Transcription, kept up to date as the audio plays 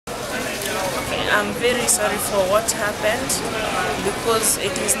I'm very sorry for what happened, because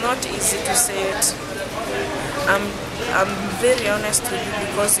it is not easy to say it. I'm very honest with you,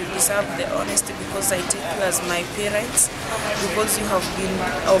 because you deserve the honesty, because I take you as my parents, because you have been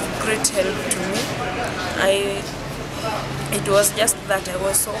of great help to me. It was just that I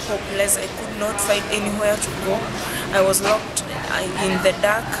was so hopeless. I could not find anywhere to go. I was locked in the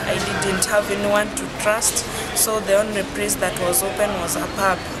dark. I didn't have anyone to trust. So the only place that was open was a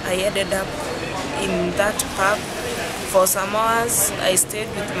pub. I ended up in that pub for some hours. I stayed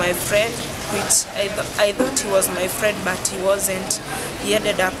with my friend, which I thought he was my friend, but he wasn't. He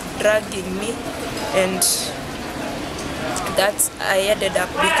ended up dragging me, and I ended up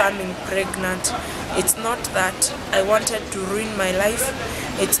becoming pregnant. It's not that I wanted to ruin my life,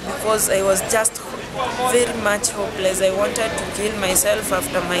 it's because I was just very much hopeless. I wanted to kill myself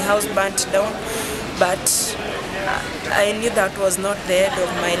after my house burnt down, but I knew that was not the end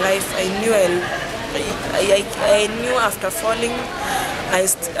of my life. I knew after falling, I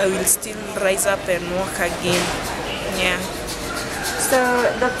will still rise up and walk again. Yeah. So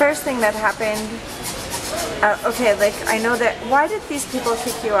the first thing that happened, okay, like I know that, why did these people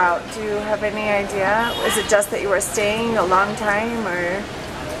kick you out? Do you have any idea? Is it just that you were staying a long time, or?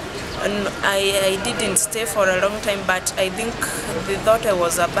 I didn't stay for a long time, but I think they thought I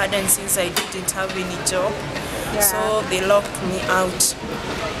was a burden since I didn't have any job. Yeah. So they locked me out.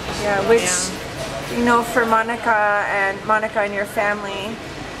 Yeah, which, you know, for Monica and your family,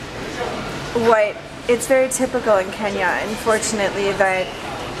 it's very typical in Kenya, unfortunately, that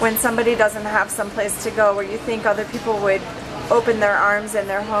when somebody doesn't have some place to go, where you think other people would open their arms and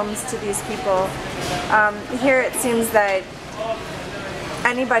their homes to these people, here it seems that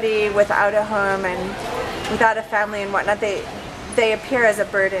anybody without a home and without a family and whatnot, they appear as a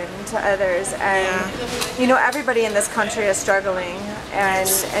burden to others, and you know, everybody in this country is struggling, and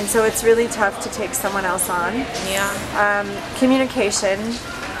so it's really tough to take someone else on. Communication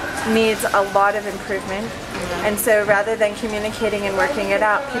needs a lot of improvement, and so rather than communicating and working it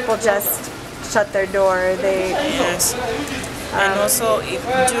out, people just shut their door. And also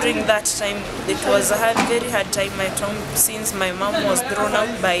during that time, it was a very hard time at home, since my mom was thrown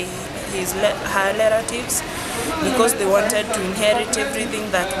out by her relatives, because they wanted to inherit everything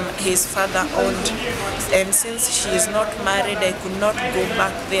that his father owned. And since she is not married, I could not go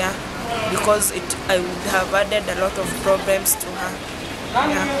back there, because I would have added a lot of problems to her.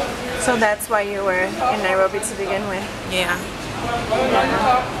 Yeah. So that's why you were in Nairobi to begin with? Yeah.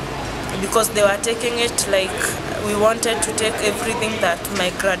 Because they were taking it like we wanted to take everything that my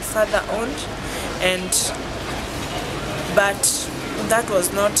grandfather owned, but that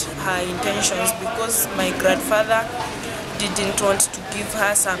was not her intentions, because my grandfather didn't want to give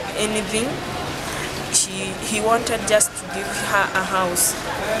her anything. He wanted just to give her a house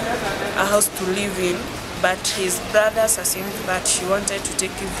to live in, but his brothers assumed that she wanted to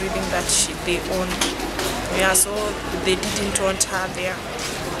take everything that they owned. Yeah, so they didn't want her there.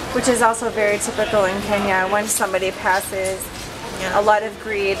 Which is also very typical in Kenya. Once somebody passes, a lot of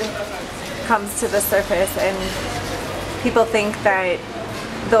greed comes to the surface, and people think that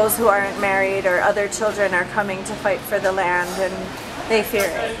those who aren't married or other children are coming to fight for the land, and they fear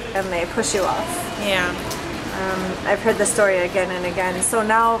it and they push you off. Yeah. I've heard the story again and again. So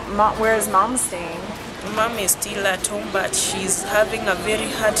now, where is Mom staying? Mom is still at home, but she's having a very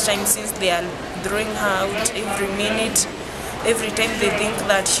hard time, since they are throwing her out every minute. Every time they think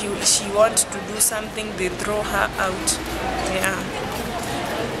that she wants to do something, they throw her out. Yeah.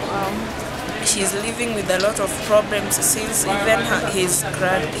 She's living with a lot of problems, since even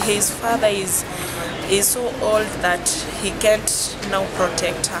his father is so old that he can't now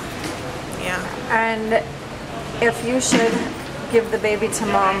protect her. Yeah. And if you should give the baby to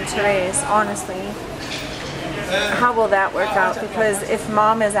Mom to raise, honestly, how will that work out? Because if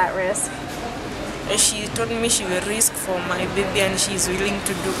Mom is at risk, she told me she will risk for my baby, and she's willing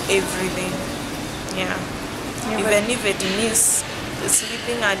to do everything. Yeah. Even if it means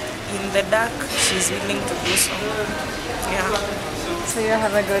sleeping in the dark, she's willing to do so. Yeah. So you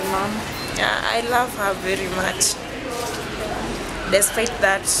have a good mom? Yeah, I love her very much. Despite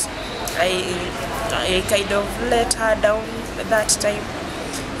that, I kind of let her down that time.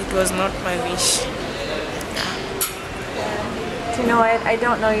 It was not my wish. Yeah. Do you know what? I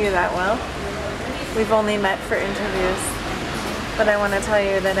don't know you that well. We've only met for interviews, but I want to tell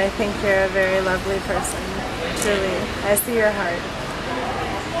you that I think you're a very lovely person. Truly, I see your heart.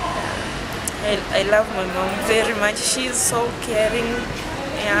 I love my mom very much. She's so caring.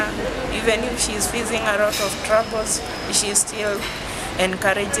 Yeah, even if she's facing a lot of troubles, she's still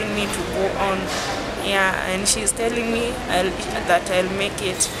encouraging me to go on. Yeah, and she's telling me that I'll make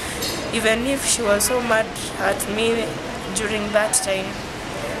it. Even if she was so mad at me during that time,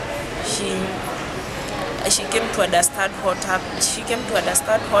 she came to understand what happened. She came to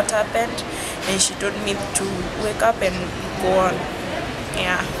understand what happened, and she told me to wake up and go on.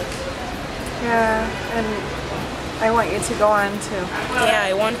 Yeah. Yeah, and I want you to go on too. Yeah,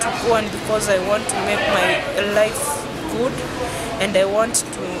 I want to go on because I want to make my life good, and I want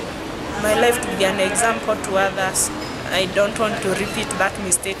my life to be an example to others. I don't want to repeat that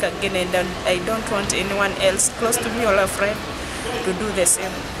mistake again, and I don't want anyone else close to me or a friend to do the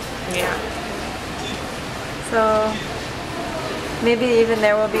same. Yeah. So maybe even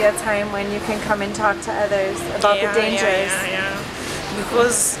there will be a time when you can come and talk to others about the dangers. Yeah.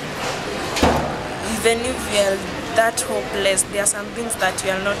 Because even if you are that hopeless, there are some things that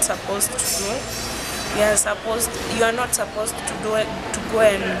you are not supposed to do. You are not supposed to do it, to go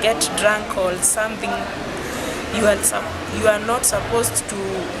and get drunk or something. You are not supposed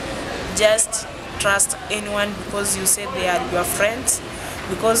to just trust anyone because you say they are your friends.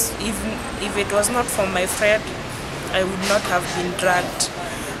 Because if it was not for my friend, I would not have been drugged.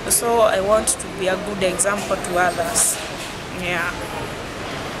 So I want to be a good example to others. Yeah.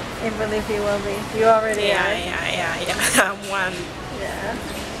 I believe you will be. You already are. Yeah. I'm one. Yeah.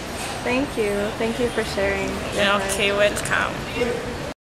 Thank you. Thank you for sharing. Okay, welcome.